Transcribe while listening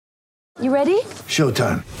You ready?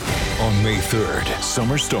 Showtime. On May 3rd,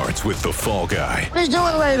 summer starts with The Fall Guy. Let's do it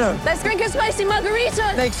later. Let's drink a spicy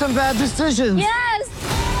margarita. Make some bad decisions. Yes.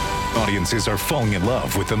 Audiences are falling in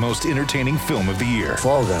love with the most entertaining film of the year.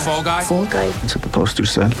 Fall Guy. Fall Guy? Fall Guy. That's what the poster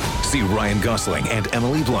said. See Ryan Gosling and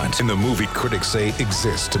Emily Blunt in the movie critics say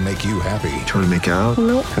exists to make you happy. Trying to make it out?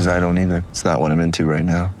 Nope. Because I don't either. It's not what I'm into right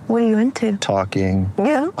now. What are you into? Talking.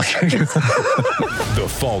 Yeah. The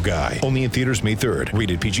Fall Guy. Only in theaters May 3rd.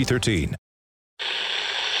 Rated PG-13.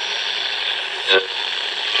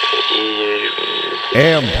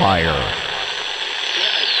 Empire.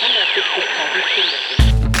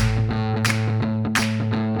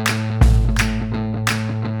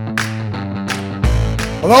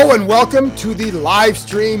 Hello and welcome to the live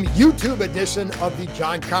stream YouTube edition of the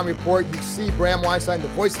John Keim Report. You see Bram Weinstein, the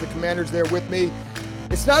voice of the Commanders, there with me.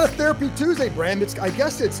 It's not a Therapy Tuesday, Bram. I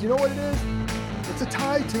guess it's, you know what it is? It's a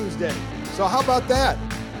tie Tuesday. So how about that?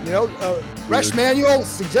 You know, Resh Manuel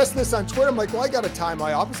suggested this on Twitter. I'm like, well, I got a tie in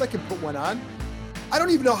my office. I can put one on. I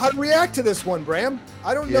don't even know how to react to this one, Bram.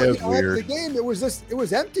 I don't know. After the game, it was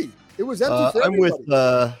empty. It was empty for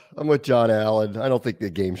everybody. I'm with John Allen. I don't think the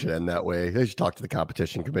game should end that way. They should talk to the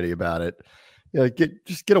competition committee about it. You know, get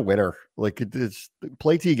a winner. Like it's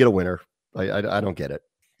play till you get a winner. I don't get it.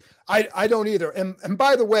 I don't either. And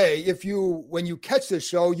by the way, when you catch this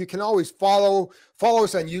show, you can always follow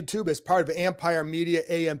us on YouTube as part of Empire Media,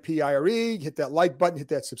 AMPIRE. Hit that like button, hit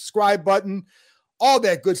that subscribe button, all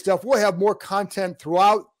that good stuff. We'll have more content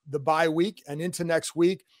throughout the bye week and into next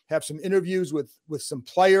week. Have some interviews with some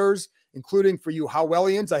players, including for you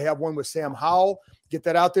Howellians. I have one with Sam Howell. Get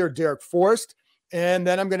that out there, Derek Forrest. And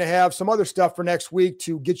then I'm going to have some other stuff for next week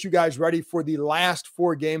to get you guys ready for the last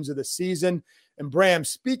 4 games of the season. And Bram,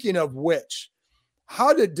 speaking of which,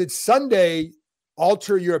 how did Sunday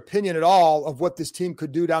alter your opinion at all of what this team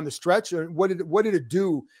could do down the stretch? Or what did it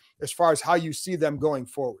do as far as how you see them going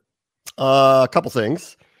forward? A couple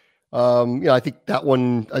things. I think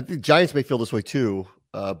the Giants may feel this way too.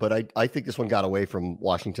 But I think this one got away from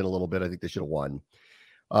Washington a little bit. I think they should have won.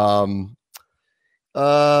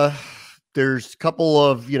 There's a couple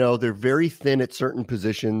of, they're very thin at certain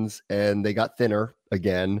positions and they got thinner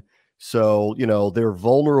again. So, their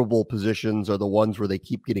vulnerable positions are the ones where they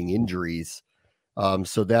keep getting injuries.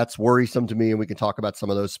 So that's worrisome to me. And we can talk about some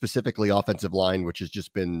of those, specifically offensive line, which has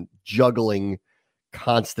just been juggling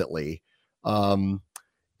constantly.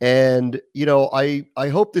 And, I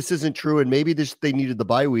hope this isn't true. And maybe they needed the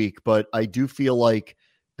bye week, but I do feel like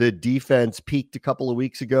the defense peaked a couple of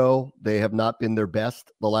weeks ago. They have not been their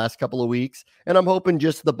best the last couple of weeks. And I'm hoping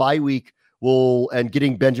just the bye week and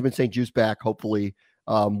getting Benjamin St-Juste back, hopefully,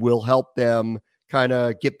 will help them kind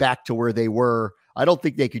of get back to where they were. I don't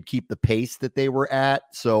think they could keep the pace that they were at.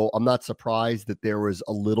 So I'm not surprised that there was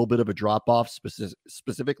a little bit of a drop off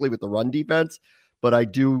specifically with the run defense. But I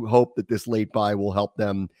do hope that this late bye will help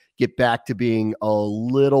them get back to being a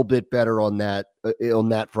little bit better on that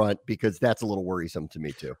front, because that's a little worrisome to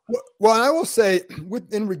me too. Well, and I will say,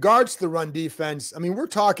 in regards to the run defense, I mean, we're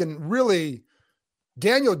talking really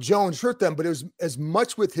Daniel Jones hurt them, but it was as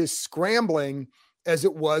much with his scrambling as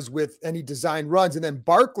it was with any design runs. And then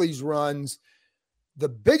Barkley's runs, the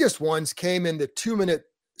biggest ones came in the 2-minute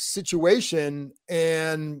situation,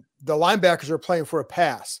 and the linebackers are playing for a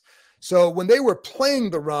pass. So when they were playing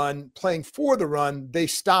for the run, they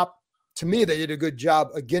stopped. To me, they did a good job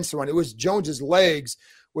against the run. It was Jones's legs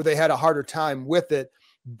where they had a harder time with it.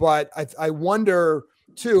 But I wonder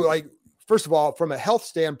too, like, first of all, from a health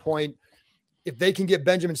standpoint, if they can get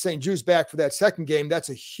Benjamin St-Juste back for that second game, that's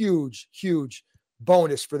a huge, huge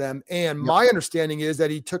bonus for them. And my understanding is that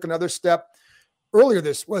he took another step earlier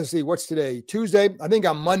what's today? Tuesday. I think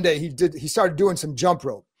on Monday he started doing some jump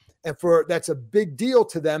rope. And that's a big deal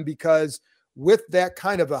to them, because with that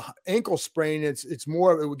kind of a ankle sprain, it's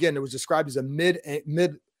more, again, it was described as a mid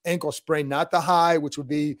ankle sprain, not the high, which would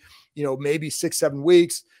be, maybe 6-7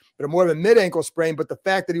 weeks, but more of a mid ankle sprain. But the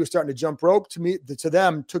fact that he was starting to jump rope, to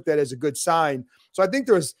them, took that as a good sign. So I think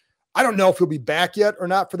I don't know if he'll be back yet or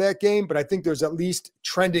not for that game, but I think there's at least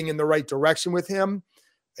trending in the right direction with him.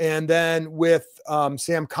 And then with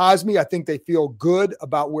Sam Cosmi, I think they feel good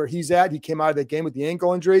about where he's at. He came out of that game with the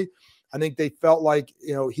ankle injury. I think they felt like,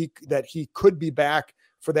 that he could be back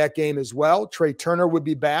for that game as well. Trey Turner would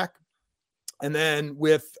be back. And then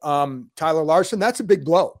with Tyler Larson, that's a big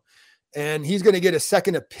blow. And he's going to get a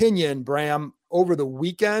second opinion, Bram, over the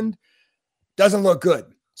weekend. Doesn't look good.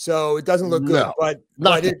 So it doesn't look good, but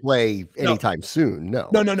not to play anytime soon.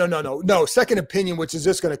 No. Second opinion, which is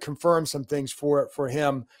just going to confirm some things for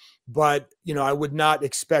him. But, I would not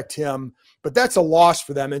expect him, but that's a loss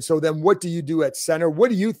for them. And so then what do you do at center? What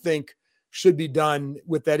do you think should be done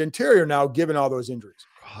with that interior now, given all those injuries.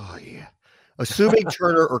 Oh, yeah. Assuming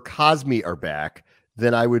Turner or Cosme are back,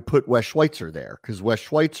 then I would put Wes Schweitzer there, because Wes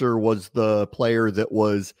Schweitzer was the player that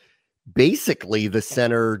was basically the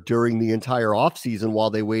center during the entire offseason while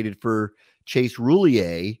they waited for Chase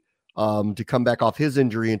Roulier to come back off his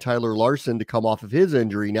injury and Tyler Larson to come off of his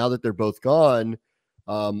injury. Now that they're both gone,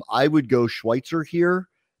 I would go Schweitzer here.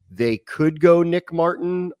 They could go Nick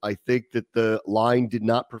Martin. I think that the line did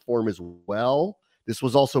not perform as well. This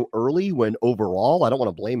was also early when overall, I don't want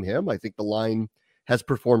to blame him. I think the line has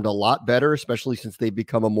performed a lot better, especially since they've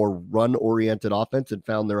become a more run-oriented offense and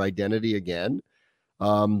found their identity again.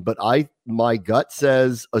 But my gut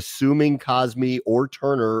says, assuming Cosme or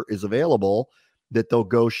Turner is available, that they'll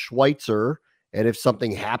go Schweitzer. And if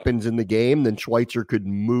something happens in the game, then Schweitzer could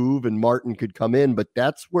move and Martin could come in. But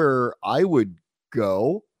that's where I would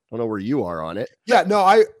go. I don't know where you are on it. Yeah, no,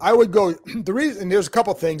 I would go. The reason, there's a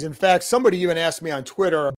couple things. In fact, somebody even asked me on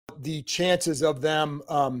Twitter about the chances of them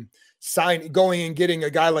going and getting a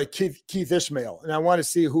guy like Keith Ishmael. And I want to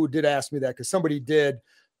see who did ask me that, because somebody did.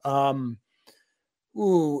 Mind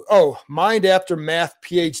After Math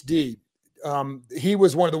PhD. He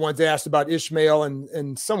was one of the ones that asked about Ishmael,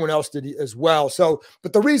 and someone else did as well. So,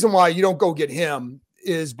 but the reason why you don't go get him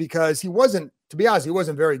is because he wasn't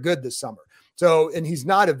very good this summer. So, and he's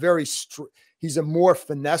not a very, he's a more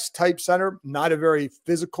finesse type center, not a very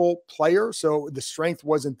physical player. So the strength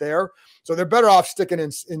wasn't there. So they're better off sticking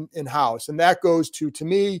in house. And that goes to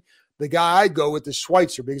me, the guy I'd go with is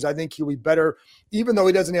Schweitzer, because I think he'll be better, even though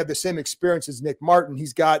he doesn't have the same experience as Nick Martin.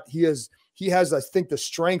 He has, I think, the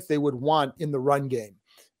strength they would want in the run game.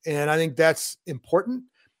 And I think that's important.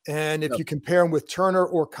 And if you compare him with Turner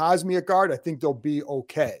or Cosme at guard, I think they'll be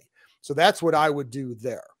okay. So that's what I would do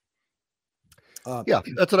there.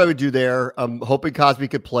 That's what I would do there. I'm hoping Cosme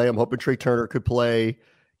could play. I'm hoping Trey Turner could play.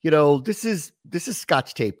 This is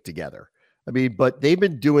Scotch tape together. I mean, but they've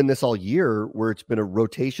been doing this all year where it's been a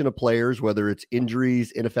rotation of players, whether it's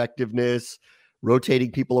injuries, ineffectiveness,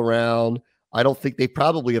 rotating people around. I don't think they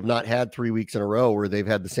probably have not had 3 weeks in a row where they've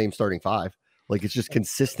had the same starting five. Like, it's just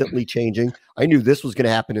consistently changing. I knew this was going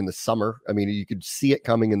to happen in the summer. I mean, you could see it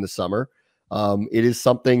coming in the summer. It is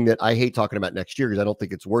something that I hate talking about next year because I don't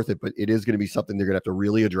think it's worth it, but it is going to be something they're going to have to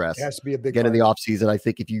really address. It has to be a big again in the offseason. I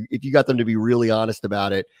think if you got them to be really honest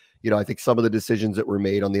about it, I think some of the decisions that were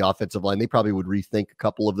made on the offensive line, they probably would rethink a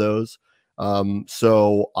couple of those.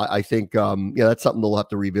 So I think, that's something they'll have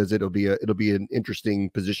to revisit. It'll be an interesting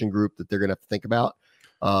position group that they're going to have to think about.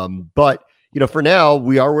 But for now,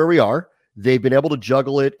 we are where we are. They've been able to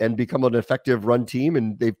juggle it and become an effective run team,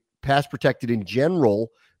 and they've pass protected in general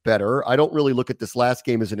better. I don't really look at this last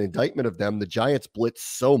game as an indictment of them. The Giants blitzed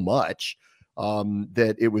so much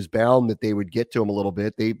that it was bound that they would get to them a little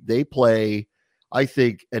bit. They play, I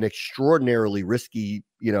think, an extraordinarily risky,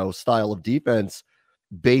 style of defense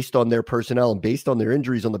based on their personnel and based on their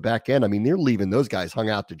injuries on the back end. I mean, they're leaving those guys hung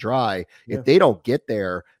out to dry. Yeah. If they don't get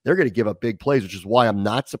there, they're going to give up big plays, which is why I'm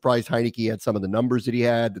not surprised Heineke had some of the numbers that he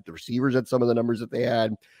had, that the receivers had some of the numbers that they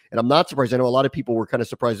had. And I'm not surprised. I know a lot of people were kind of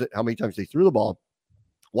surprised at how many times they threw the ball.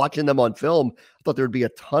 Watching them on film, I thought there would be a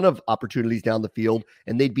ton of opportunities down the field,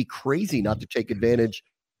 and they'd be crazy not to take advantage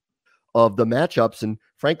of the matchups. And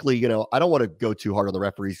frankly, I don't want to go too hard on the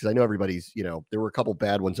referees because I know everybody's, there were a couple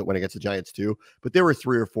bad ones that went against the Giants too, but there were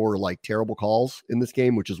 3 or 4 like terrible calls in this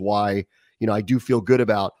game, which is why, I do feel good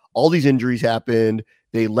about all these injuries happened.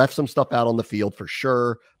 They left some stuff out on the field for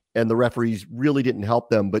sure, and the referees really didn't help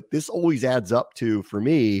them. But this always adds up to, for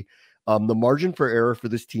me, the margin for error for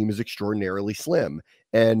this team is extraordinarily slim,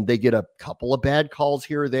 and they get a couple of bad calls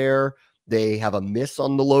here or there. They have a miss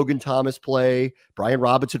on the Logan Thomas play. Brian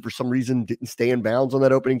Robinson, for some reason, didn't stay in bounds on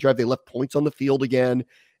that opening drive. They left points on the field again.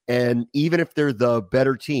 And even if they're the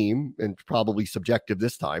better team, and probably subjective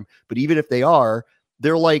this time, but even if they are,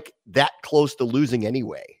 they're like that close to losing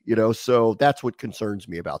anyway, so that's what concerns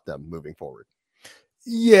me about them moving forward.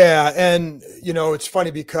 Yeah. And, it's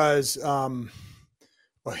funny because,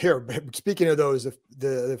 here, speaking of those,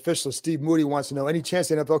 the official Steve Moody wants to know, any chance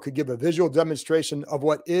the NFL could give a visual demonstration of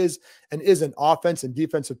what is and isn't offense and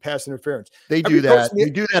defensive pass interference? They do that.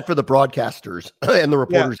 They do that for the broadcasters and the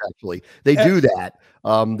reporters, actually. They do that.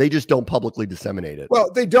 They just don't publicly disseminate it.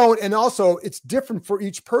 Well, they don't. And also, it's different for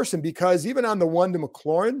each person, because even on the one to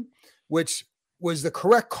McLaurin, which was the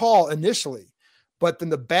correct call initially, but then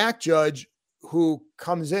the back judge who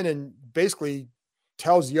comes in and basically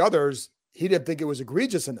tells the others he didn't think it was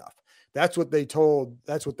egregious enough. That's what they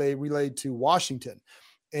relayed to Washington.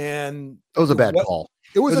 And It was a bad call.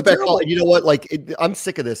 It was a bad terrible call. And you know what? Like, I'm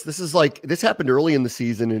sick of this. This happened early in the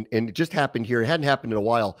season, and it just happened here. It hadn't happened in a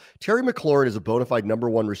while. Terry McLaurin is a bona fide number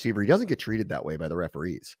one receiver. He doesn't get treated that way by the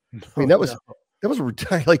referees. I mean, that was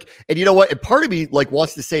like, and you know what? And part of me like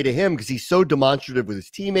wants to say to him, because he's so demonstrative with his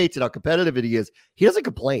teammates and how competitive he is, he doesn't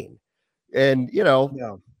complain. And you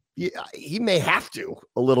know, he may have to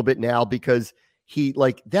a little bit now, because he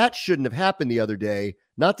like that shouldn't have happened the other day.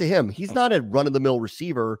 Not to him. He's not a run-of-the-mill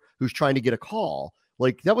receiver who's trying to get a call.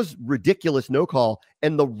 Like, that was ridiculous, no call.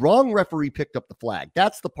 And the wrong referee picked up the flag.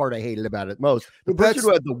 That's the part I hated about it most. The person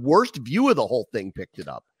who had the worst view of the whole thing picked it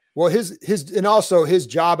up. Well, and also his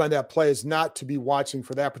job on that play is not to be watching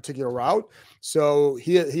for that particular route. So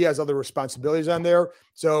he has other responsibilities on there.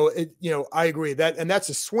 So I agree and that's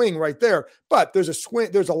a swing right there. But there's a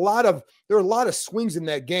swing. There are a lot of swings in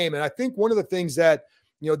that game. And I think one of the things that,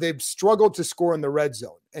 they've struggled to score in the red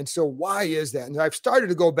zone. And so why is that? And I've started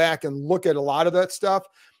to go back and look at a lot of that stuff.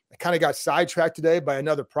 I kind of got sidetracked today by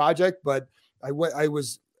another project, but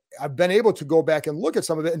I've been able to go back and look at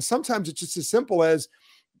some of it. And sometimes it's just as simple as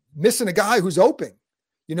missing a guy who's open,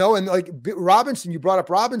 and like Robinson, you brought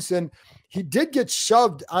up Robinson. He did get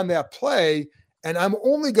shoved on that play. And I'm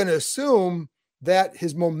only going to assume that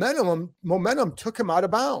his momentum took him out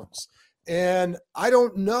of bounds. And I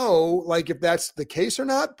don't know, like, if that's the case or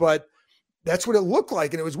not, but that's what it looked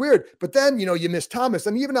like. And it was weird. But then, you miss Thomas.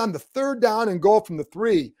 And even on the third down and goal from the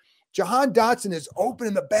 3, Jahan Dotson is open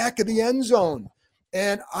in the back of the end zone.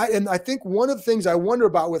 And I think one of the things I wonder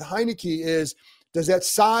about with Heinicke is, does that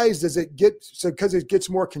size, because it gets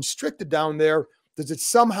more constricted down there, does it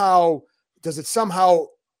somehow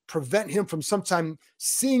prevent him from sometime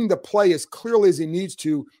seeing the play as clearly as he needs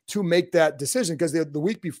to make that decision? Because the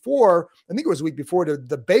week before, I think it was the week before,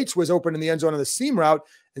 the Bates was open in the end zone on the seam route,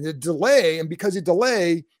 and the delay, and because of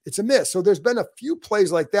delay, it's a miss. So there's been a few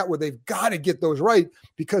plays like that where they've got to get those right,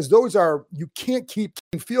 because you can't keep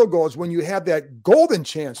field goals when you have that golden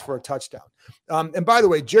chance for a touchdown. And by the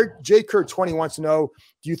way, Jay Kurt 20 wants to know,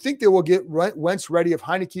 do you think they will get Wentz ready if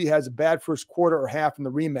Heinicke has a bad first quarter or half in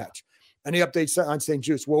the rematch? Any updates on St.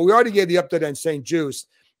 Juice? Well, we already gave the update on St. Juice,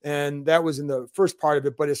 and that was in the first part of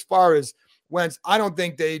it. But as far as Wentz, I don't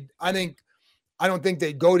think they'd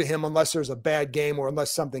go to him unless there's a bad game or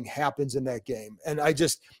unless something happens in that game. And I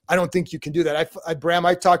don't think you can do that. Bram,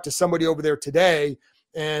 I talked to somebody over there today,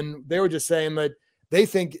 and they were just saying that they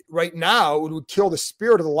think right now it would kill the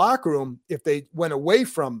spirit of the locker room if they went away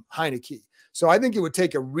from Heinicke. So I think it would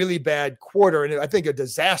take a really bad quarter, and I think a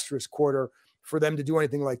disastrous quarter, for them to do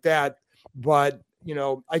anything like that. But,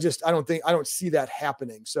 I don't see that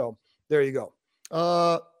happening. So there you go.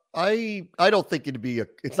 I don't think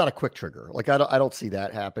it's not a quick trigger. Like, I don't see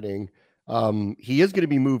that happening. He is going to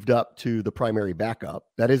be moved up to the primary backup.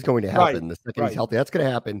 That is going to happen. The second he's healthy, that's going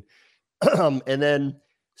to happen. And then,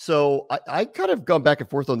 so I kind of gone back and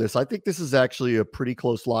forth on this. I think this is actually a pretty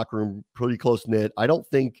close locker room, pretty close knit. I don't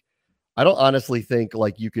honestly think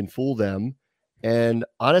like you can fool them. And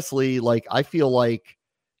honestly, like, I feel like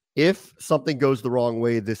if something goes the wrong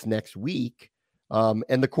way this next week, and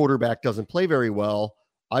the quarterback doesn't play very well,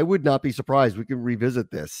 I would not be surprised. We can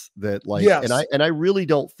revisit this. Yes. And I really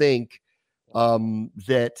don't think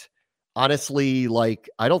that, honestly, like,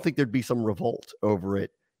 I don't think there'd be some revolt over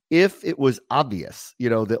it if it was obvious,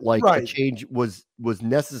 that like a change was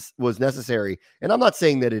necessary. And I'm not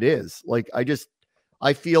saying that it is. Like,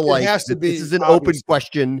 I feel like this is an open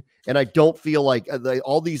question, and I don't feel like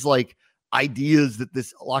all these like ideas that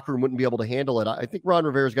this locker room wouldn't be able to handle it. I think Ron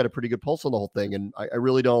Rivera's got a pretty good pulse on the whole thing, and I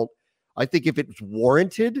really don't. I think if it's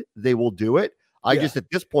warranted, they will do it. I just at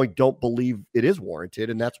this point don't believe it is warranted,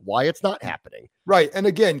 and that's why it's not happening. Right. And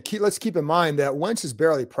again, let's keep in mind that Wentz has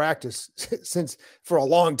barely practiced for a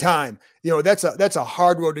long time. That's a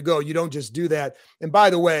hard road to go. You don't just do that. And by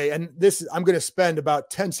the way, I'm going to spend about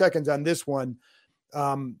 10 seconds on this one.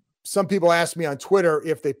 Some people ask me on Twitter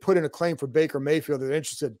if they put in a claim for Baker Mayfield, they're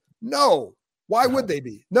interested. No. Why would they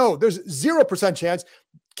be? No, there's 0% chance.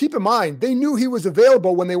 Keep in mind, they knew he was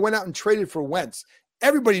available when they went out and traded for Wentz.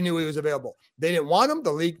 Everybody knew he was available. They didn't want him.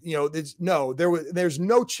 The league, there's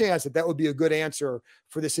no chance that would be a good answer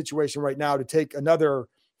for this situation right now, to take another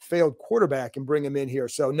failed quarterback and bring him in here.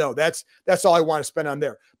 So no, that's all I want to spend on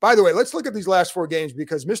there. By the way, let's look at these last 4 games,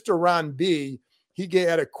 because Mr. Ron B, he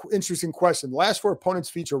had an interesting question. The last 4 opponents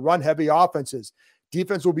feature run-heavy offenses.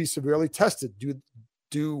 Defense will be severely tested.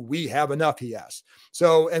 Do we have enough, he asked.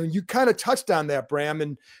 So, and you kind of touched on that, Bram,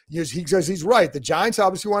 and he says he's right. The Giants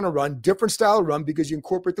obviously want to run, different style of run, because you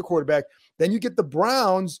incorporate the quarterback. Then you get the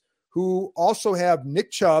Browns, who also have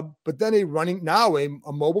Nick Chubb, but then a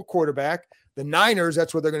mobile quarterback. The Niners,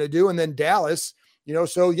 that's what they're going to do. And then Dallas,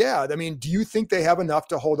 So yeah, I mean, do you think they have enough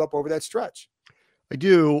to hold up over that stretch? I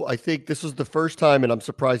do. I think this is the first time, and I'm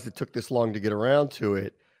surprised it took this long to get around to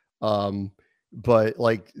it. But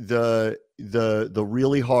like the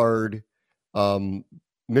really hard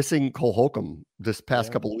missing Cole Holcomb this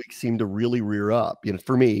past couple of weeks seemed to really rear up.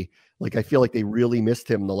 For me, like I feel like they really missed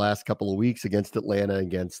him the last couple of weeks against Atlanta,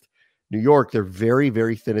 against New York. They're very,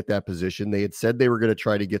 very thin at that position. They had said they were going to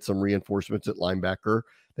try to get some reinforcements at linebacker.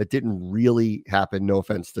 That didn't really happen. No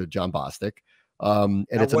offense to John Bostic. And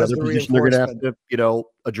it's another position they're going to have to,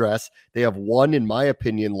 address. They have one, in my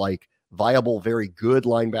opinion, like viable, very good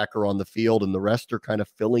linebacker on the field, and the rest are kind of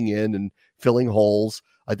filling in and filling holes.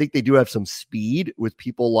 I think they do have some speed with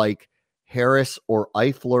people like Harris or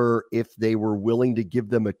Eifler if they were willing to give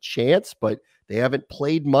them a chance, but they haven't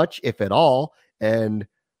played much, if at all. And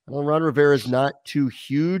Ron Rivera is not too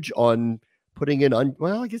huge on putting in,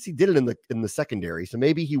 I guess he did it in the secondary. So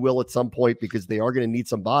maybe he will at some point because they are going to need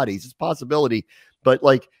some bodies. It's a possibility. But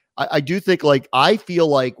like, I do think, like, I feel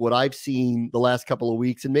like what I've seen the last couple of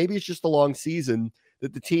weeks, and maybe it's just a long season,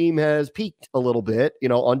 that the team has peaked a little bit,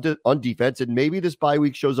 on defense. And maybe this bye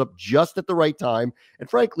week shows up just at the right time. And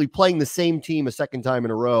frankly, playing the same team a second time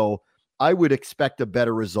in a row, I would expect a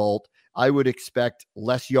better result. I would expect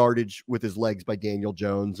less yardage with his legs by Daniel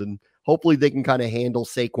Jones, and hopefully they can kind of handle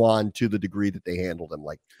Saquon to the degree that they handled him.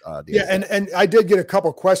 And I did get a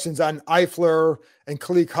couple questions on Eifler and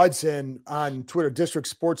Khaleke Hudson on Twitter, District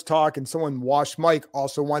Sports Talk, and someone, Wash Mike,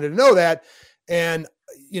 also wanted to know that. And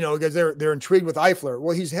because they're intrigued with Eifler.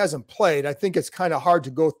 Well, he hasn't played. I think it's kind of hard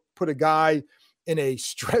to go put a guy in a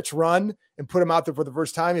stretch run and put him out there for the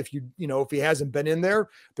first time. If he hasn't been in there,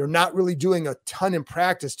 they're not really doing a ton in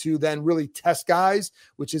practice to then really test guys,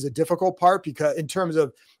 which is a difficult part, because in terms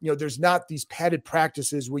of, there's not these padded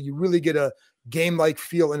practices where you really get a game-like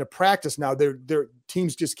feel in a practice. Now their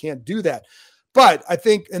teams just can't do that. But I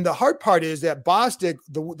think, and the hard part is that Bostic,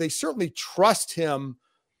 they certainly trust him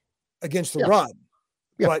against the run.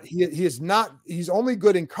 Yeah. But he is not, he's only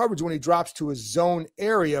good in coverage when he drops to his zone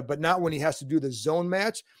area, but not when he has to do the zone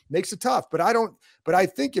match. Makes it tough. But I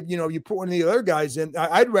think if, you put one of the other guys in,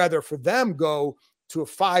 I'd rather for them go to a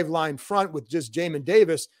 5-line front with just Jamin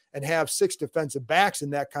Davis and have 6 defensive backs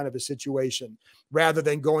in that kind of a situation, rather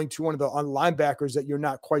than going to one of the linebackers that you're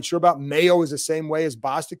not quite sure about. Mayo is the same way as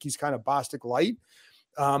Bostic. He's kind of Bostic light.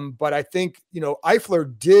 But I think,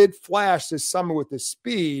 Eifler did flash this summer with his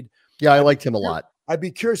speed. Yeah, I liked him a lot. I'd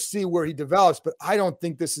be curious to see where he develops, but I don't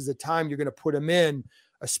think this is the time you're going to put him in,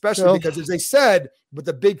 especially because, as they said, but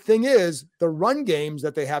the big thing is the run games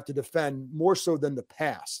that they have to defend more so than the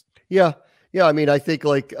pass. Yeah. Yeah. I mean, I think,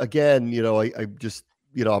 like, again, I just,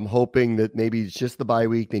 I'm hoping that maybe it's just the bye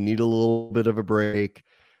week. They need a little bit of a break.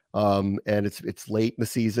 And it's late in the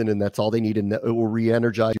season, and that's all they need. And it will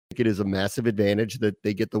re-energize. I think it is a massive advantage that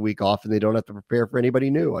they get the week off and they don't have to prepare for anybody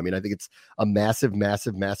new. I mean, I think it's a massive,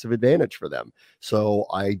 massive, massive advantage for them. So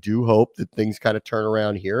I do hope that things kind of turn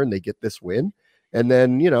around here and they get this win. And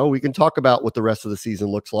then, we can talk about what the rest of the season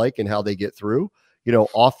looks like and how they get through.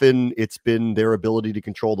 Often it's been their ability to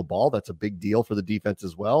control the ball. That's a big deal for the defense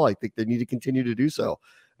as well. I think they need to continue to do so.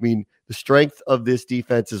 I mean, the strength of this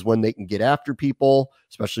defense is when they can get after people,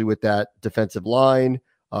 especially with that defensive line.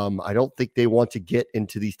 I don't think they want to get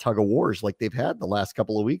into these tug of wars like they've had the last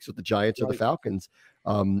couple of weeks with the Giants or the Falcons.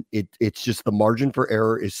 It's just the margin for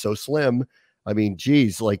error is so slim. I mean,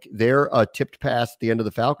 geez, like they're tipped past the end of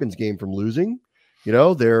the Falcons game from losing.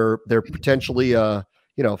 They're potentially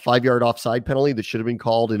 5-yard offside penalty that should have been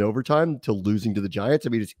called in overtime to losing to the Giants. I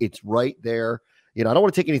mean, it's right there. I don't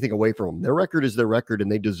want to take anything away from them. Their record is their record,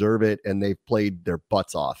 and they deserve it, and they've played their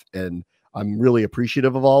butts off. And I'm really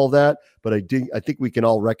appreciative of all of that. But I think we can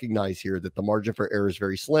all recognize here that the margin for error is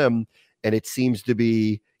very slim, and it seems to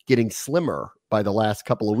be getting slimmer by the last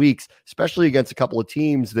couple of weeks, especially against a couple of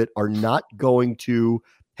teams that are not going to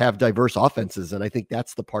have diverse offenses. And I think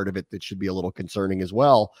that's the part of it that should be a little concerning as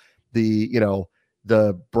well.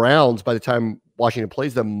 The Browns, by the time Washington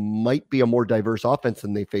plays them, might be a more diverse offense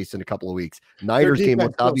than they faced in a couple of weeks. Niners game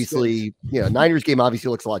obviously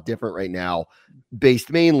looks a lot different right now,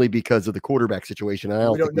 based mainly because of the quarterback situation. And I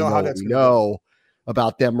don't think we know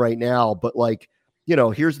about them right now, but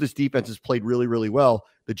here's this defense has played really, really well.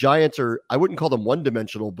 The Giants I wouldn't call them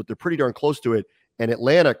one-dimensional, but they're pretty darn close to it. And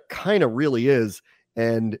Atlanta kind of really is.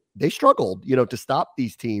 And they struggled, to stop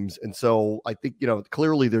these teams. And so I think,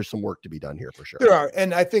 clearly there's some work to be done here for sure. There are.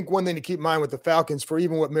 And I think one thing to keep in mind with the Falcons, for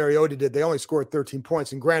even what Mariota did, they only scored 13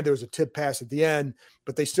 points. And granted, there was a tip pass at the end,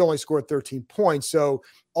 but they still only scored 13 points. So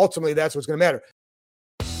ultimately, that's what's going to matter.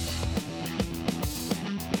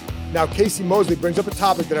 Now, Casey Mosley brings up a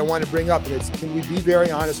topic that I want to bring up, and it's, can we be very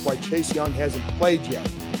honest why Chase Young hasn't played yet?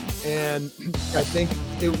 And I think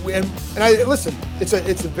listen, it's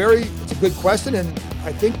a good question. And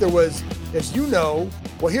I think there was, as you know,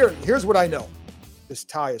 well, here's what I know. This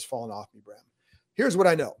tie has fallen off me, Bram. Here's what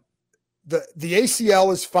I know. The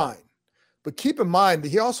ACL is fine, but keep in mind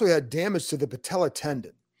that he also had damage to the patella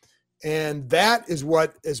tendon. And that is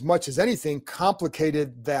what, as much as anything,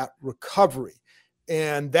 complicated that recovery.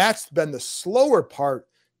 And that's been the slower part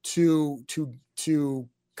to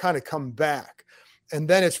kind of come back. And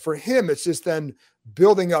then it's for him, it's just then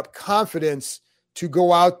building up confidence to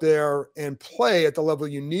go out there and play at the level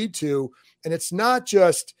you need to. And it's not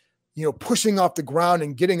just, pushing off the ground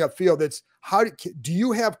and getting upfield. It's do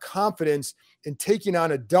you have confidence in taking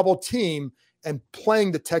on a double team and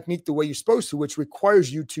playing the technique the way you're supposed to, which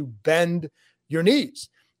requires you to bend your knees.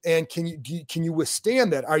 And can you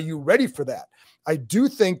withstand that? Are you ready for that? I do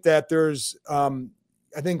think that there's,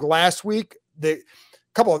 I think last week,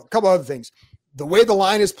 couple other things. The way the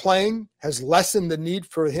line is playing has lessened the need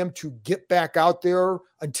for him to get back out there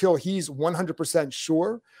until he's 100%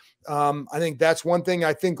 sure. I think that's one thing.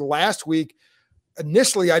 I think last week,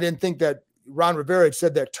 initially, I didn't think that Ron Rivera had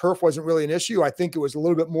said that turf wasn't really an issue. I think it was a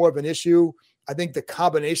little bit more of an issue. I think the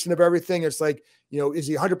combination of everything, it's like, is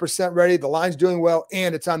he 100% ready? The line's doing well,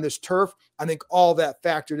 and it's on this turf. I think all that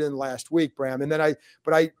factored in last week, Bram. And then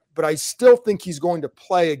but I still think he's going to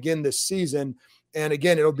play again this season. And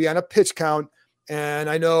again, it'll be on a pitch count. And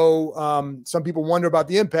I know some people wonder about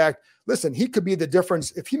the impact. Listen, he could be the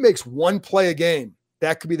difference. If he makes one play a game,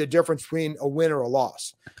 that could be the difference between a win or a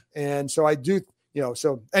loss. And so I do,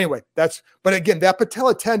 so anyway, but again, that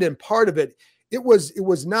patella tendon part of it, it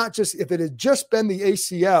was not just, if it had just been the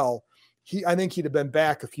ACL, I think he'd have been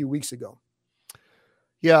back a few weeks ago.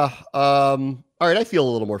 Yeah. All right. I feel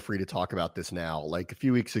a little more free to talk about this now. Like a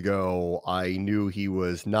few weeks ago, I knew he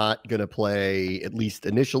was not going to play, at least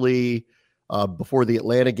initially, before the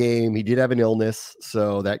Atlanta game. He did have an illness,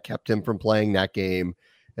 so that kept him from playing that game.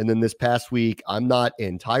 And then this past week, I'm not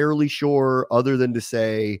entirely sure, other than to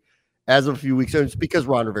say, as of a few weeks ago, it's because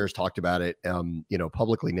Ron Rivera's talked about it,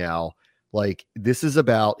 publicly now. Like, this is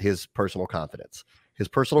about his personal confidence. His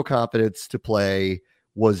personal confidence to play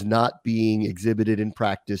was not being exhibited in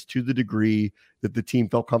practice to the degree that the team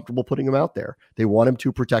felt comfortable putting him out there. They want him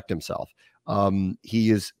to protect himself. He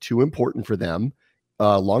is too important for them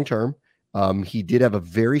long term. He did have a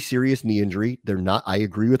very serious knee injury. I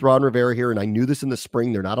agree with Ron Rivera here, and I knew this in the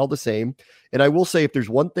spring. They're not all the same. And I will say, if there's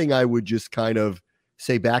one thing I would just kind of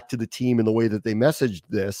say back to the team in the way that they messaged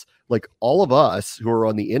this, like, all of us who are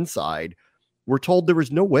on the inside were told there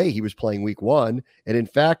was no way he was playing week 1. And in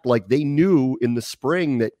fact, like, they knew in the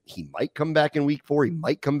spring that he might come back in week 4. He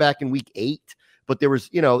might come back in week 8, but there was,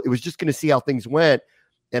 it was just going to see how things went.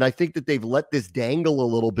 And I think that they've let this dangle a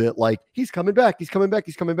little bit, like, he's coming back,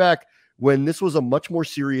 when this was a much more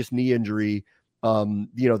serious knee injury,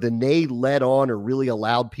 than they led on or really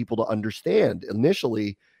allowed people to understand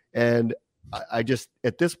initially. And I just,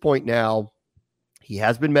 at this point now, he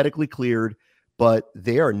has been medically cleared, but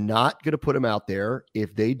they are not going to put him out there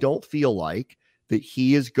if they don't feel like that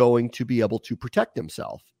he is going to be able to protect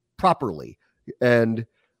himself properly. And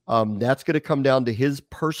that's going to come down to his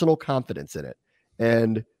personal confidence in it.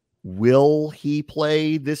 And will he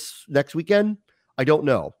play this next weekend? I don't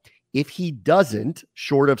know. If he doesn't,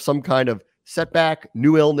 short of some kind of setback,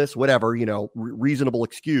 new illness, whatever, reasonable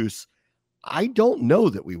excuse, I don't know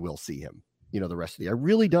that we will see him, the rest of the year. I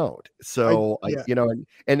really don't. So,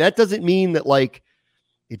 and that doesn't mean that, like,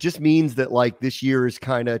 it just means that, like, this year is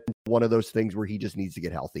kind of one of those things where he just needs to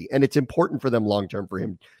get healthy. And it's important for them long-term for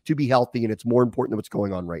him to be healthy. And it's more important than what's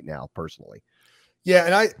going on right now, personally. Yeah.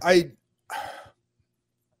 And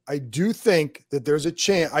I do think that there's a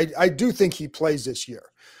chance. I do think he plays this year.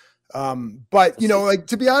 But like,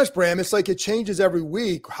 to be honest, Bram, it's like it changes every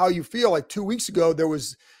week how you feel. Like 2 weeks ago, there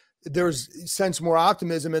was sense more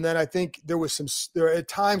optimism. And then I think there are at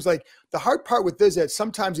times, like, the hard part with this is that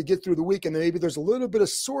sometimes you get through the week and then maybe there's a little bit of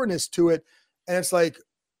soreness to it. And it's like,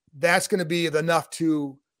 that's going to be enough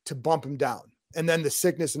to bump him down. And then the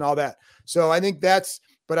sickness and all that. So I think but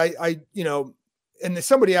and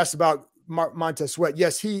somebody asked about Montez Sweat.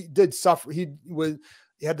 Yes, he did suffer. He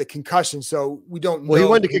had the concussion, so we don't know. Well, he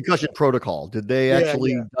went to concussion protocol. Did they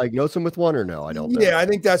actually diagnose him with one or no? I don't know. Yeah,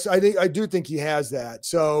 I do think he has that.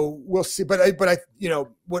 So we'll see. But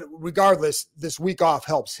regardless, this week off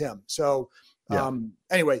helps him. So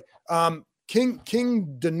anyway, King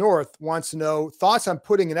DeNorth wants to know thoughts on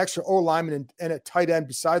putting an extra O lineman and a tight end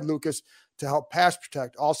beside Lucas to help pass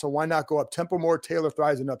protect. Also, why not go up tempo more? Taylor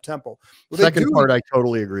thrives in up tempo. Well, Second part, I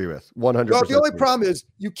totally agree with 100%. Well, the only problem is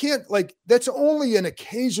you can't, like, that's only an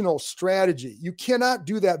occasional strategy. You cannot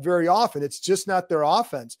do that very often. It's just not their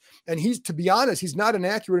offense. And to be honest, he's not an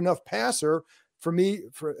accurate enough passer for me,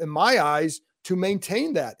 in my eyes, to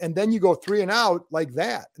maintain that. And then you go 3 and out like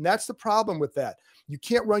that. And that's the problem with that. You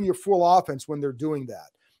can't run your full offense when they're doing that.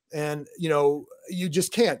 And, you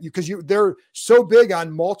just can't, because they're so big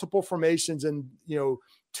on multiple formations and,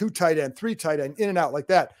 2 tight end, 3 tight end, in and out like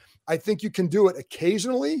that. I think you can do it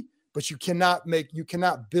occasionally, but you cannot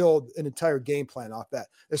build an entire game plan off that.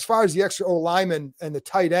 As far as the extra O lineman and the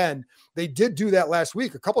tight end, they did do that last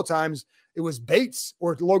week. A couple of times it was Bates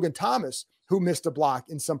or Logan Thomas who missed a block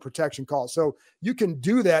in some protection calls. So you can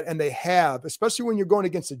do that, and they have, especially when you're going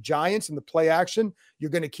against the Giants and the play action,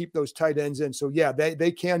 you're going to keep those tight ends in. So yeah,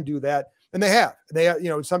 they can do that, and they have.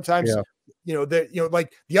 Sometimes,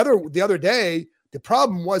 like the other day, the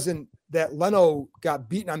problem wasn't that Leno got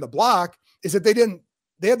beaten on the block, is that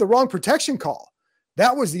they had the wrong protection call.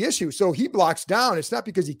 That was the issue. So he blocks down. It's not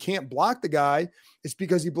because he can't block the guy. It's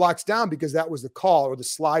because he blocks down because that was the call, or the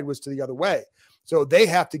slide was to the other way. So they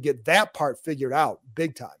have to get that part figured out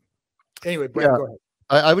big time. Anyway, Brad, go ahead.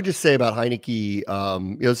 I would just say about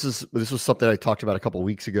Heineke, this was something I talked about a couple of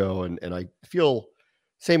weeks ago, and I feel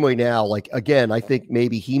same way now. Like, again, I think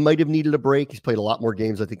maybe he might have needed a break. He's played a lot more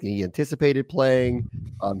games, I think, than he anticipated playing.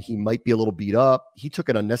 He might be a little beat up. He took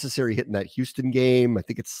an unnecessary hit in that Houston game. I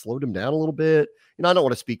think it slowed him down a little bit. I don't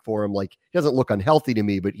want to speak for him. Like, he doesn't look unhealthy to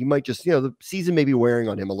me, but he might just, the season may be wearing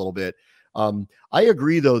on him a little bit. I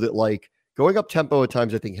agree, though, that like going up tempo at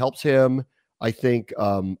times, I think helps him. I think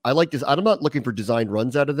I like this. I'm not looking for designed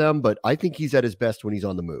runs out of them, but I think he's at his best when he's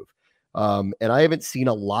on the move. And I haven't seen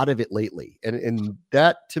a lot of it lately. And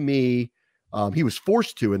that, to me, he was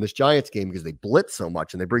forced to in this Giants game because they blitz so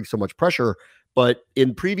much and they bring so much pressure. But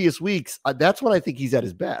in previous weeks, that's when I think he's at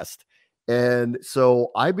his best. And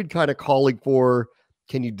so I've been kind of calling for,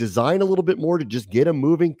 can you design a little bit more to just get him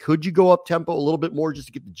moving? Could you go up tempo a little bit more just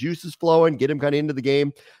to get the juices flowing, get him kind of into the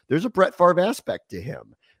game? There's a Brett Favre aspect to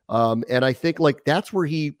him. And I think like that's where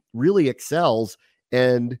he really excels.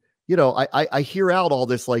 And, I hear out all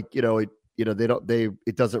this, like,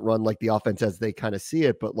 it doesn't run like the offense as they kind of see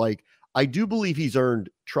it. But like, I do believe he's earned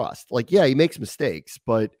trust. Like, yeah, he makes mistakes,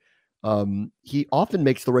 but he often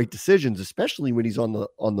makes the right decisions, especially when he's on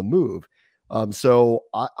the move. So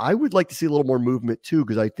I would like to see a little more movement too,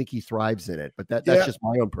 because I think he thrives in it. But that's just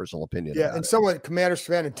my own personal opinion. Yeah, and someone, Commanders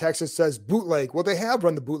fan in Texas, says bootleg. Well, they have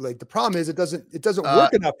run the bootleg. The problem is it doesn't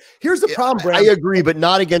work enough. Here's the problem, Brad. I agree, but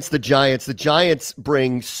not against the Giants. The Giants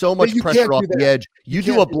bring so much pressure off the edge. You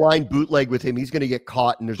do a blind bootleg with him, he's going to get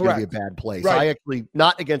caught, and there's going to be a bad play. So I actually,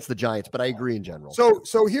 not against the Giants, but I agree in general.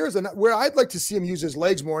 So here's where I'd like to see him use his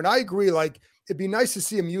legs more, and I agree. Like, it'd be nice to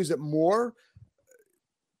see him use it more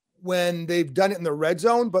when they've done it in the red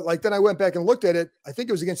zone. But like, then I went back and looked at it. I think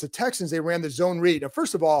it was against the Texans. They ran the zone read. Now,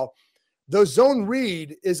 first of all, the zone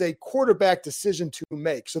read is a quarterback decision to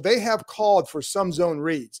make. So they have called for some zone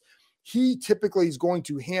reads. He typically is going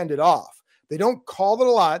to hand it off. They don't call it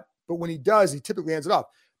a lot, but when he does, he typically hands it off.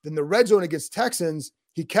 Then the red zone against Texans,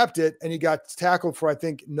 he kept it and he got tackled for, I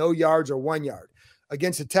think, no yards or 1 yard.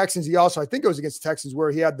 Against the Texans, I think it was against the Texans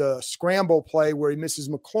where he had the scramble play where he misses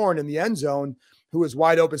McLaurin in the end zone, who was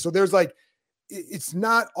wide open. So there's like, it's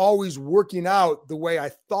not always working out the way I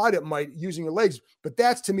thought it might using your legs, but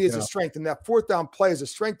that's to me is a strength. And that fourth down play is a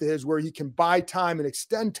strength of his where he can buy time and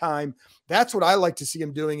extend time. That's what I like to see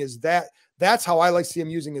him doing that's how I like to see him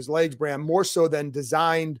using his legs, Bram, more so than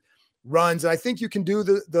designed runs. And I think you can do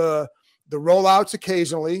the rollouts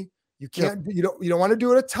occasionally. You can't, you don't want to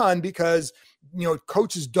do it a ton because,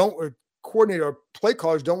 coaches don't, or coordinator or play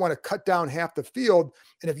callers don't want to cut down half the field.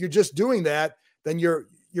 And if you're just doing that, then you're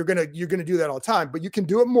going to do that all the time, but you can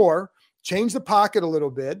do it more, change the pocket a little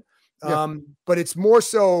bit. But it's more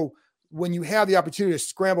so when you have the opportunity to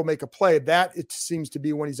scramble, make a play, that it seems to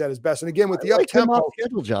be when he's at his best. And again, with the up tempo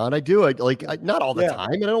schedule, John, I do. I not all the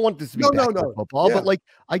time. And I don't want this to be football, but like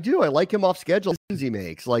I do. I like him off schedule he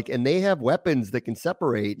makes, like, and they have weapons that can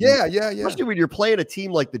separate. Yeah. Especially when you're playing a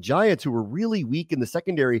team like the Giants, who are really weak in the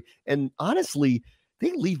secondary. And honestly,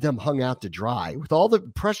 they leave them hung out to dry with all the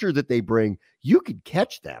pressure that they bring. You could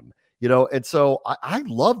catch them, and so I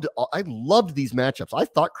loved these matchups. I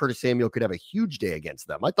thought Curtis Samuel could have a huge day against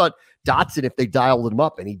them. I thought Dotson, if they dialed him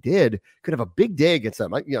up, and he did, could have a big day against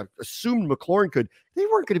them. I assumed McLaurin could. They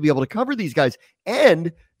weren't going to be able to cover these guys,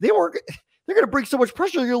 and they're going to bring so much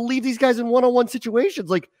pressure. They're going to leave these guys in one-on-one situations.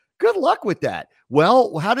 Like, good luck with that.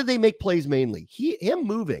 Well, how did they make plays mainly? Him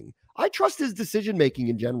moving. I trust his decision-making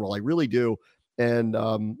in general. I really do. And,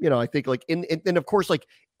 I think like and of course, like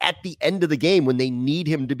at the end of the game, when they need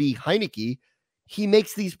him to be Heinicke, he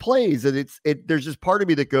makes these plays, and there's just part of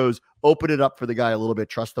me that goes, open it up for the guy a little bit,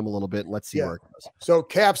 trust him a little bit, and let's see where it goes. So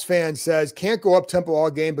Caps fan says, can't go up tempo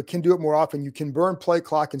all game, but can do it more often. You can burn play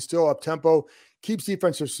clock and still up tempo, keeps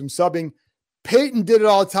defenses from subbing. Peyton did it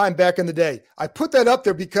all the time back in the day. I put that up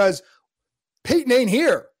there because Peyton ain't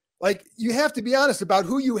here. Like, you have to be honest about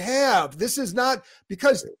who you have. This is not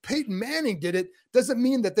because Peyton Manning did it doesn't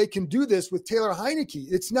mean that they can do this with Taylor Heinicke.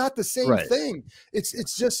 It's not the same thing.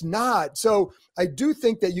 It's just not. So I do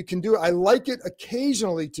think that you can do it. I like it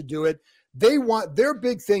occasionally to do it. Their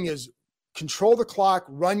big thing is control the clock,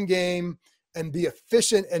 run game, and be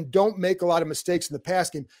efficient and don't make a lot of mistakes in the pass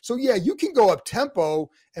game. So yeah, you can go up tempo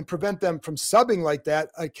and prevent them from subbing like that.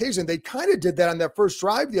 Occasionally, they kind of did that on that first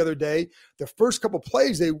drive the other day. The first couple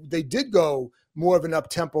plays, they did go more of an up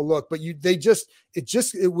tempo look, but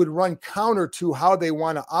it would run counter to how they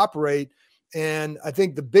want to operate. And I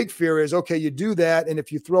think the big fear is, okay, you do that, and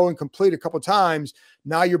if you throw incomplete a couple times,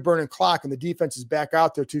 now you're burning clock and the defense is back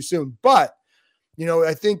out there too soon. But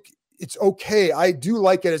I think it's okay. I do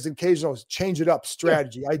like it as an occasional change it up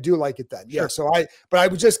strategy. I do like it then. Yeah. So but I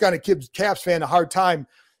was just going to give Caps fan a hard time.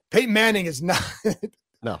 Peyton Manning is not,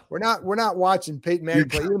 no, we're not watching Peyton Manning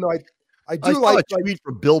play, even though I saw a tweet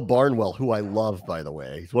from Bill Barnwell, who I love, by the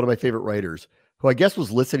way. He's one of my favorite writers, who I guess was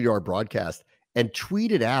listening to our broadcast and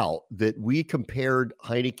tweeted out that we compared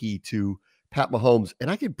Heinicke to Pat Mahomes. And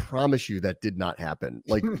I can promise you that did not happen.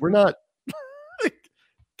 Like, we're not,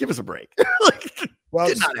 give us a break. Well,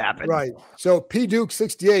 did not happen. Right. So P Duke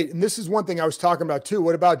 68, and this is one thing I was talking about too.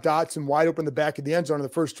 What about Dotson wide open the back of the end zone on the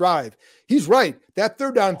first drive? He's right. That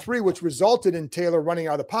 3rd down 3, which resulted in Taylor running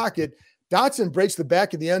out of the pocket, Dotson breaks the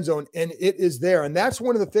back of the end zone, and it is there. And that's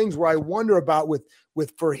one of the things where I wonder about with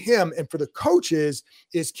for him and for the coaches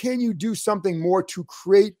is, can you do something more to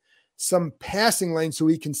create some passing lanes so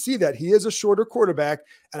he can see that he is a shorter quarterback?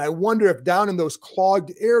 And I wonder if down in those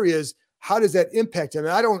clogged areas, how does that impact him?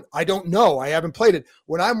 And I don't know. I haven't played it.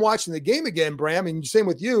 When I'm watching the game again, Bram, and same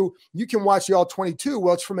with you, you can watch the all 22.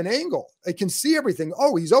 Well, it's from an angle. I can see everything.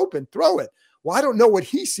 Oh, he's open. Throw it. Well, I don't know what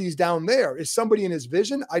he sees down there. Is somebody in his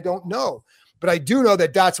vision? I don't know. But I do know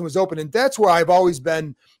that Dotson was open. And that's where I've always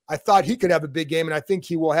been. I thought he could have a big game, and I think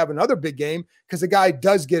he will have another big game because the guy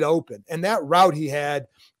does get open. And that route he had,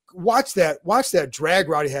 watch that drag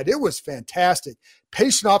route he had. It was fantastic.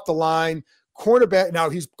 Patient off the line. Cornerback. Now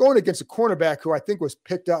he's going against a cornerback who I think was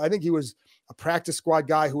picked up. I think he was a practice squad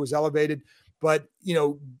guy who was elevated, but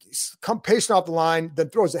come patient off the line, then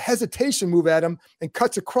throws a hesitation move at him and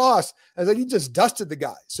cuts across. And he just dusted the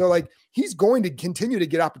guy. So he's going to continue to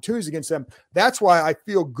get opportunities against them. That's why I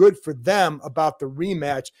feel good for them about the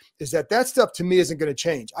rematch, is that stuff to me isn't going to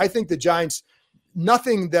change. I think the Giants,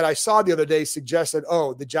 nothing that I saw the other day suggested,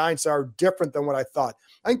 the Giants are different than what I thought.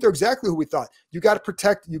 I think they're exactly who we thought. You got to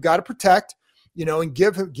protect, and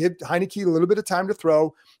give Heinicke a little bit of time to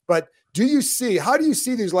throw. But how do you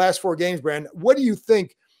see these last 4 games, Brandon? What do you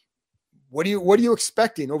think? What are you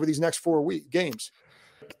expecting over these next 4 games?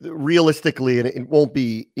 Realistically, and it won't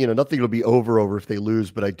be, nothing will be over if they lose,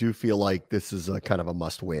 but I do feel like this is a kind of a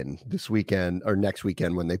must win this weekend or next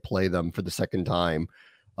weekend when they play them for the second time.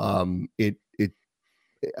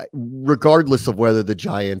 Regardless of whether the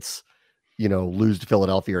Giants, lose to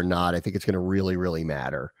Philadelphia or not, I think it's going to really, really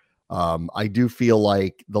matter. I do feel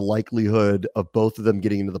like the likelihood of both of them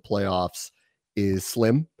getting into the playoffs is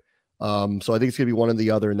slim. So I think it's going to be one or the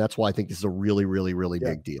other. And that's why I think this is a really, really, really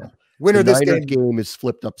big deal. Winner this game is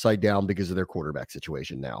flipped upside down because of their quarterback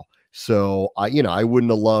situation now. So I wouldn't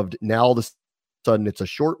have loved, now all of a sudden it's a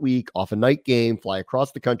short week off a night game, fly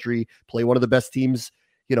across the country, play one of the best teams,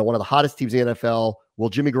 one of the hottest teams in the NFL. Well,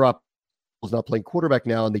 Jimmy Garoppolo is not playing quarterback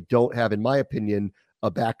now, and they don't have, in my opinion, a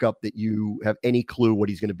backup that you have any clue what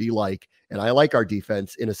he's going to be like. And I like our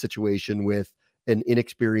defense in a situation with an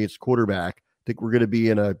inexperienced quarterback. I think we're going to be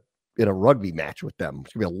in a rugby match with them.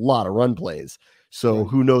 It's going to be a lot of run plays. So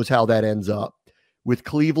who knows how that ends up with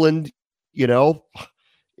Cleveland,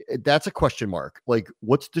 that's a question mark. Like,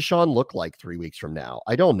 what's Deshaun look like 3 weeks from now?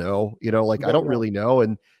 I don't know, I don't really know.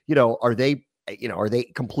 And, are they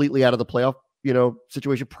completely out of the playoff,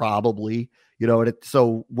 situation? Probably,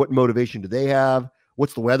 so what motivation do they have?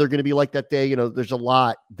 What's the weather going to be like that day? There's a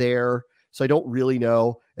lot there. So I don't really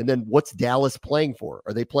know. And then what's Dallas playing for?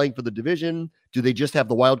 Are they playing for the division? Do they just have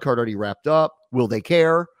the wild card already wrapped up? Will they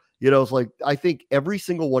care? It's like, I think every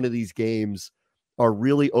single one of these games are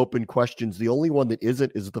really open questions. The only one that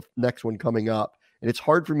isn't is the next one coming up. And it's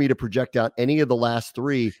hard for me to project out any of the last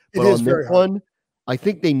 3, but on this one, I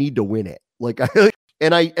think they need to win it.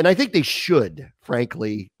 I think they should,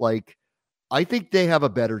 frankly. I think they have a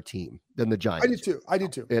better team than the Giants. I do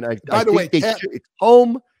too. And By the way, it's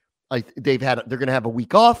home. They're going to have a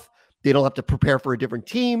week off. They don't have to prepare for a different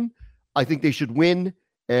team. I think they should win.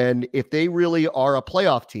 And if they really are a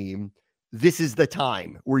playoff team, this is the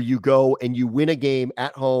time where you go and you win a game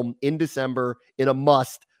at home in December in a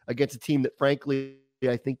must against a team that, frankly,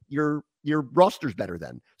 I think your roster's better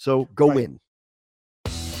than. So go win.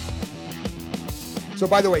 So,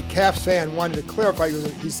 by the way, Caps fan wanted to clarify.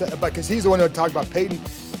 He said, because he's the one who talked about Peyton.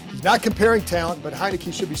 He's not comparing talent, but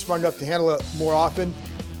Heinicke should be smart enough to handle it more often.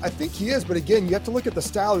 I think he is, but again, you have to look at the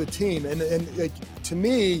style of the team. And like, to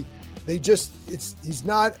me, he's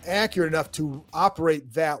not accurate enough to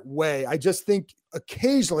operate that way. I just think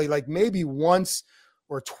occasionally, like maybe once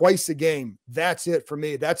or twice a game, that's it for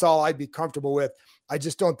me. That's all I'd be comfortable with. I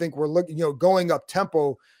just don't think we're looking, going up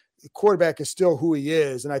tempo. The quarterback is still who he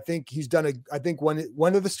is. And I think he's done I think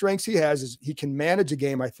one of the strengths he has is he can manage a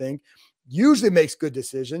game, I think, usually makes good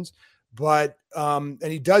decisions, but, and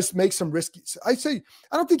he does make some risky, I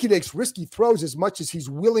don't think he makes risky throws as much as he's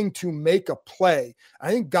willing to make a play.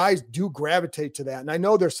 I think guys do gravitate to that. And I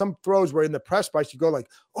know there's some throws where in the press box, you go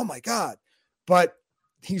like, oh my God, but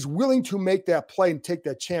he's willing to make that play and take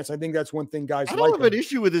that chance. I think that's one thing guys I don't have an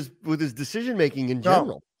issue with his decision-making in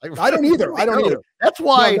general. No, I don't either. I don't either. That's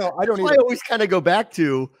why, I don't either. I always kind of go back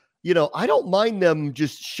to, I don't mind them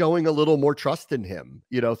just showing a little more trust in him,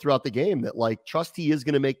 throughout the game, that like trust he is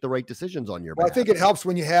going to make the right decisions on your behalf. I think it helps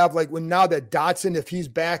when you have when now that Dotson, if he's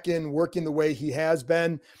back in working the way he has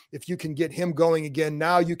been, if you can get him going again,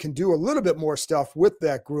 now you can do a little bit more stuff with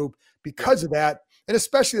that group because of that. And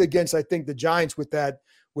especially against, I think, the Giants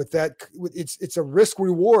it's a risk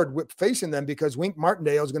reward with facing them because Wink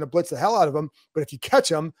Martindale is going to blitz the hell out of them. But if you catch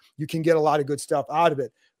them, you can get a lot of good stuff out of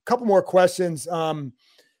it. A couple more questions.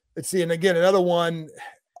 Let's see. And again, another one,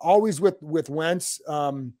 always with Wentz.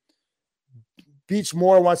 Beach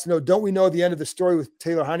Moore wants to know, don't we know the end of the story with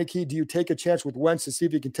Taylor Heinicke? Do you take a chance with Wentz to see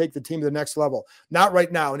if he can take the team to the next level? Not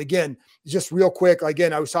right now. And again, just real quick,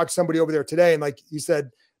 again, I was talking to somebody over there today, and like you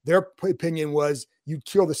said, their opinion was you'd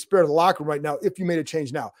kill the spirit of the locker room right now if you made a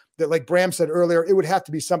change now. That, like Bram said earlier, it would have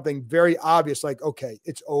to be something very obvious, like, okay,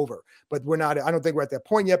 it's over. But I don't think we're at that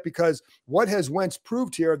point yet, because what has Wentz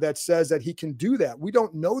proved here that says that he can do that? We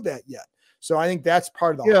don't know that yet. So I think that's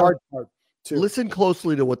part of the hard part too. Listen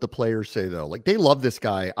closely to what the players say, though. Like, they love this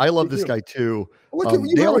guy. I love this guy too. Look at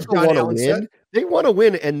they also want to win. They want to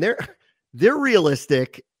win, and they're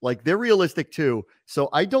realistic. Like, they're realistic too. So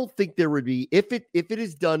I don't think there would be, if it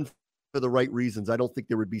is done for the right reasons, I don't think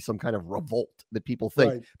there would be some kind of revolt that people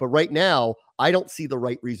think. Right. But right now, I don't see the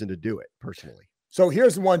right reason to do it personally. So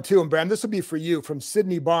here's one too, and Bram, this will be for you, from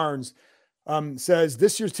Sydney Barnes. Says,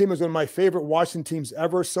 this year's team is one of my favorite Washington teams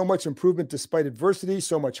ever. So much improvement despite adversity,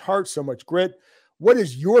 so much heart, so much grit. What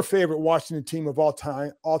is your favorite Washington team of all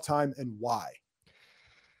time, and why?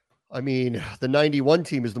 I mean, the 91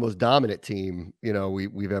 team is the most dominant team,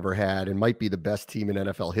 we've ever had, and might be the best team in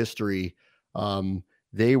NFL history.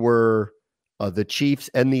 They were the Chiefs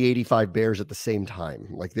and the 85 Bears at the same time.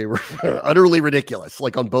 Like, they were utterly ridiculous,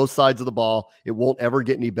 like on both sides of the ball. It won't ever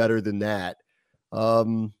get any better than that. I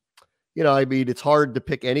mean, it's hard to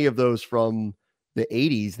pick any of those from the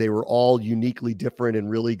 80s. They were all uniquely different and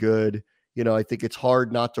really good. I think it's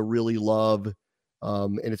hard not to really love,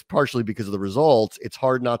 and it's partially because of the results. It's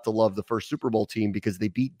hard not to love the first Super Bowl team because they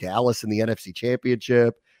beat Dallas in the NFC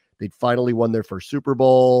Championship. They'd finally won their first Super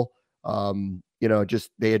Bowl.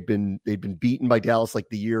 They'd been beaten by Dallas like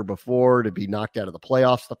the year before to be knocked out of the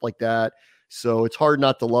playoffs, stuff like that. So it's hard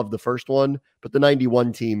not to love the first one, but the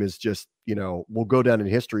 91 team is just, will go down in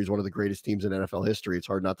history as one of the greatest teams in NFL history. It's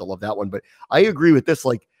hard not to love that one, but I agree with this.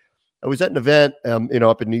 Like, I was at an event,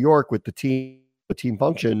 up in New York with the team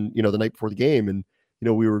function, the night before the game. And,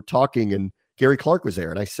 we were talking, and Gary Clark was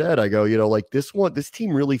there. And I go, this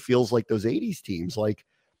team really feels like those 80s teams. Like,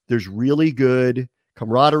 there's really good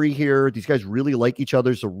camaraderie here. These guys really like each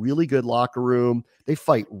other. It's a really good locker room. They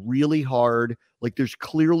fight really hard. Like, there's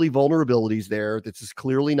clearly vulnerabilities there. This is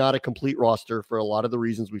clearly not a complete roster for a lot of the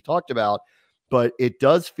reasons we've talked about, but it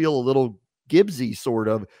does feel a little Gibbsy sort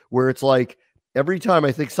of, where it's like every time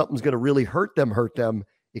I think something's going to really hurt them,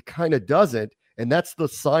 it kind of doesn't. And that's the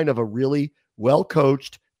sign of a really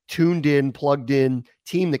well-coached, tuned in, plugged in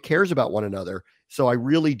team that cares about one another. So I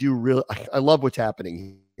really do I love what's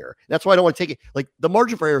happening here. That's why I don't want to take it. Like, the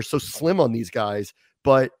margin for error is so slim on these guys,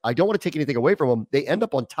 but I don't want to take anything away from them. They end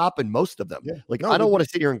up on top in most of them. Yeah. I don't want to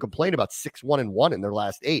sit here and complain about 6-1-1 in their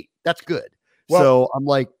last 8. That's good. Well, so I'm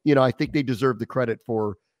like, I think they deserve the credit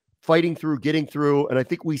for fighting through, getting through. And I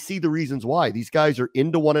think we see the reasons why. These guys are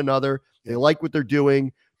into one another. They like what they're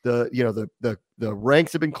doing. The the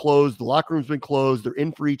ranks have been closed. The locker room's been closed. They're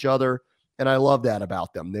in for each other. And I love that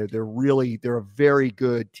about them. They're a very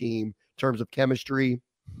good team in terms of chemistry.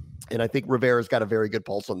 And I think Rivera's got a very good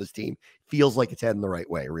pulse on this team. Feels like it's heading the right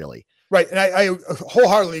way, really. Right. And I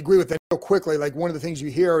wholeheartedly agree with that. Real quickly, like one of the things you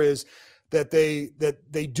hear is that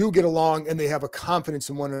they do get along and they have a confidence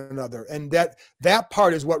in one another. And that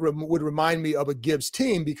part is what would remind me of a Gibbs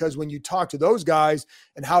team, because when you talk to those guys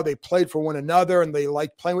and how they played for one another and they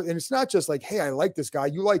like playing with, and it's not just like, hey, I like this guy.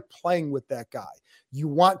 You like playing with that guy. You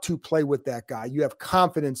want to play with that guy. You have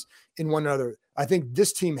confidence in one another. I think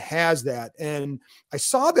this team has that. And I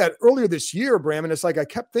saw that earlier this year, Bram, and it's like I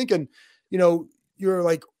kept thinking, you're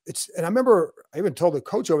like, and I remember I even told the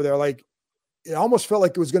coach over there, like, it almost felt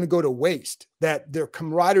like it was going to go to waste, that their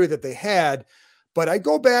camaraderie that they had. But I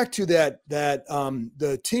go back to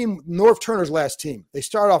the team, Norv Turner's last team. They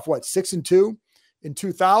started off 6-2 in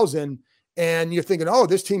 2000. And you're thinking, oh,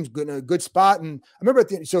 this team's in a good spot. And I remember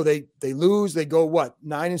so they lose, they go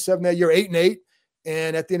 9-7 that year, 8-8.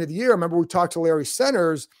 And at the end of the year, I remember we talked to Larry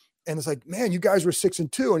Centers, and it's like, man, you guys were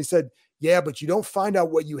 6-2. And he said, yeah, but you don't find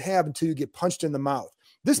out what you have until you get punched in the mouth.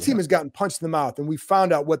 This team has gotten punched in the mouth, and we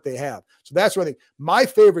found out what they have. So that's what I think. My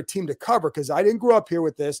favorite team to cover, because I didn't grow up here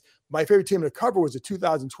with this, my favorite team to cover was the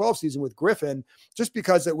 2012 season with Griffin, just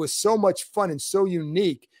because it was so much fun and so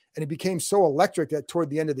unique, and it became so electric that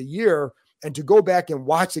toward the end of the year, and to go back and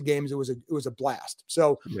watch the games, it was a blast.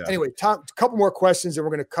 So anyway, Tom, a couple more questions and we're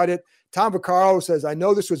going to cut it. Tom Vaccaro says, I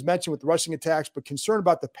know this was mentioned with the rushing attacks, but concerned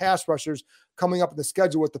about the pass rushers coming up in the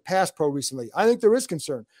schedule with the pass pro recently. I think there is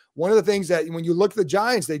concern. One of the things that when you look at the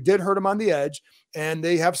Giants, they did hurt them on the edge, and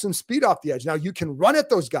they have some speed off the edge. Now you can run at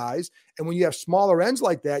those guys, and when you have smaller ends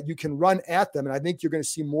like that, you can run at them. And I think you're going to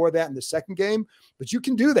see more of that in the second game, but you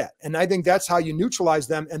can do that. And I think that's how you neutralize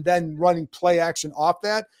them, and then running play action off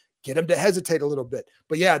that, get them to hesitate a little bit.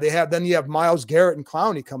 But yeah, then you have Myles Garrett and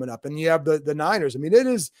Clowney coming up, and you have the Niners. I mean, it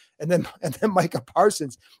is, and then Micah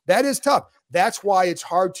Parsons. That is tough. That's why it's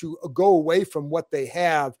hard to go away from what they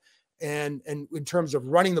have and in terms of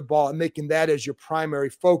running the ball and making that as your primary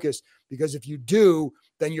focus, because if you do,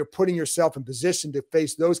 then you're putting yourself in position to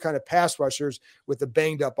face those kind of pass rushers with a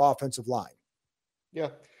banged up offensive line. Yeah.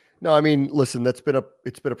 No, I mean, listen, it's been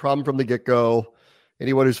a problem from the get-go.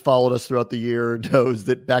 Anyone who's followed us throughout the year knows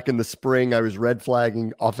that back in the spring, I was red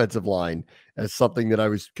flagging offensive line as something that I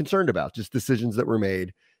was concerned about, just decisions that were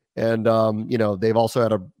made. And, they've also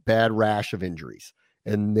had a bad rash of injuries,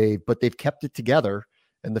 but they've kept it together.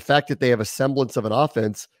 And the fact that they have a semblance of an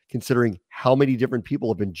offense, considering how many different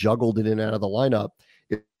people have been juggled in and out of the lineup,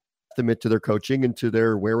 is a testament to their coaching and to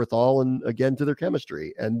their wherewithal, and again, to their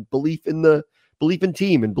chemistry and belief in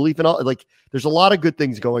team and belief in all. Like, there's a lot of good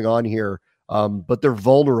things going on here. But they're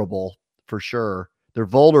vulnerable for sure. They're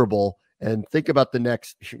vulnerable. And think about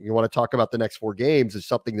you want to talk about the next 4 games is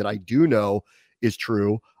something that I do know is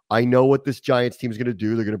true. I know what this Giants team is going to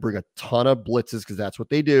do. They're going to bring a ton of blitzes because that's what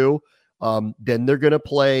they do. Then they're going to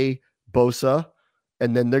play Bosa,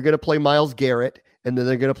 and then they're going to play Myles Garrett, and then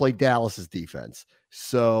they're going to play Dallas's defense.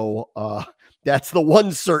 So that's the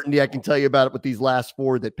one certainty I can tell you about it with these last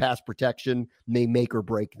 4, that pass protection may make or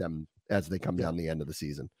break them as they come down the end of the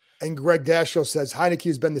season. And Greg Dashiell says Heinicke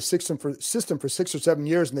has been the system for 6 or 7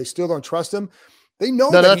 years, and they still don't trust him. They know.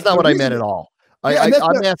 No, that's not what I meant at all.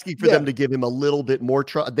 I'm asking for them to give him a little bit more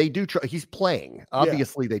trust. They do trust. He's playing.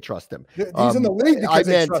 Obviously, they trust him. He's in the league because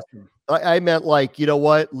they trust him. I meant, like, you know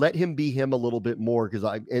what? Let him be him a little bit more,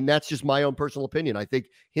 and that's just my own personal opinion. I think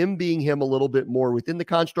him being him a little bit more within the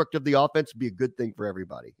construct of the offense would be a good thing for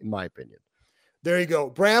everybody, in my opinion. There you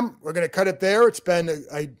go. Bram, we're going to cut it there. It's been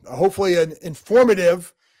hopefully an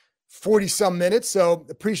informative 40-some minutes. So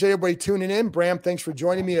appreciate everybody tuning in. Bram, thanks for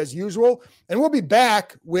joining me as usual. And we'll be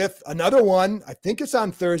back with another one. I think it's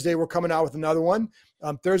on Thursday. We're coming out with another one.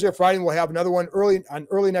 Thursday or Friday, we'll have another one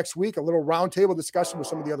early next week, a little roundtable discussion with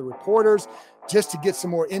some of the other reporters, just to get some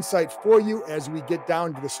more insight for you as we get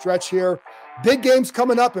down to the stretch here. Big games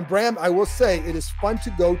coming up. And Bram, I will say it is fun to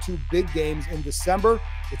go to big games in December.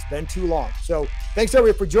 It's been too long. So thanks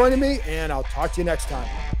everybody for joining me, and I'll talk to you next time.